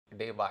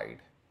divide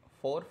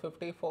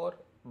 454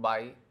 by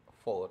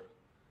 4.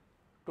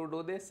 To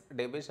do this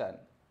division,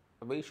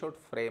 we should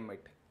frame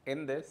it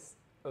in this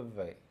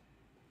way.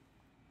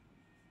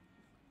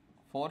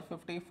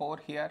 454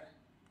 here,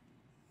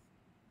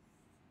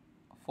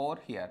 4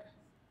 here.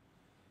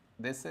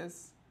 This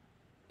is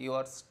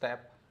your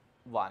step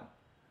 1.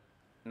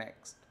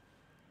 Next,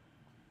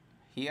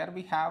 here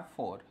we have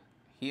 4,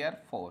 here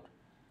 4.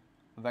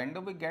 When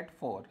do we get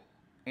 4?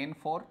 In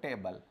 4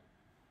 table,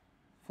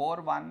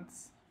 4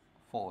 ones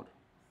 4.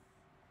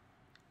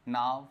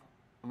 Now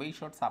we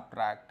should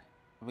subtract,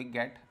 we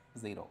get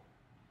 0.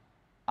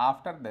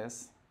 After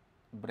this,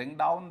 bring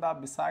down the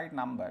beside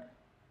number.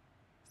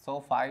 So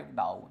 5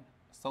 down,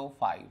 so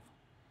 5.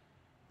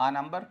 A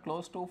number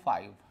close to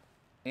 5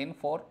 in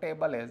 4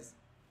 table is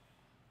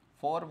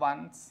 4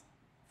 ones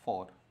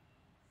 4.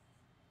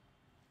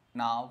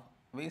 Now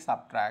we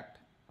subtract,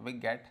 we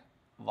get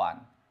 1.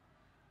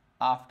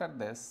 After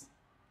this,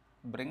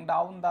 bring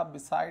down the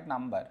beside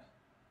number.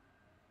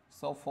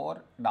 So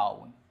 4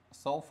 down,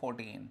 so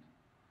 14.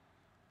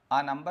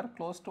 A number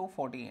close to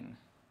 14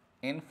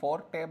 in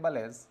 4 table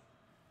is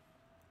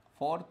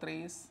 4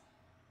 threes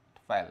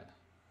 12.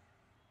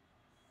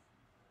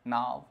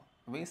 Now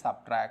we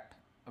subtract,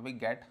 we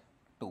get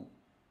 2.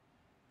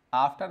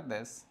 After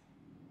this,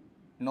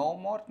 no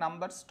more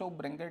numbers to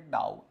bring it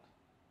down.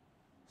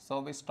 So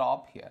we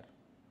stop here.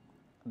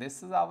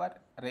 This is our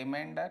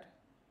remainder.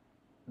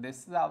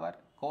 This is our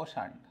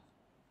quotient.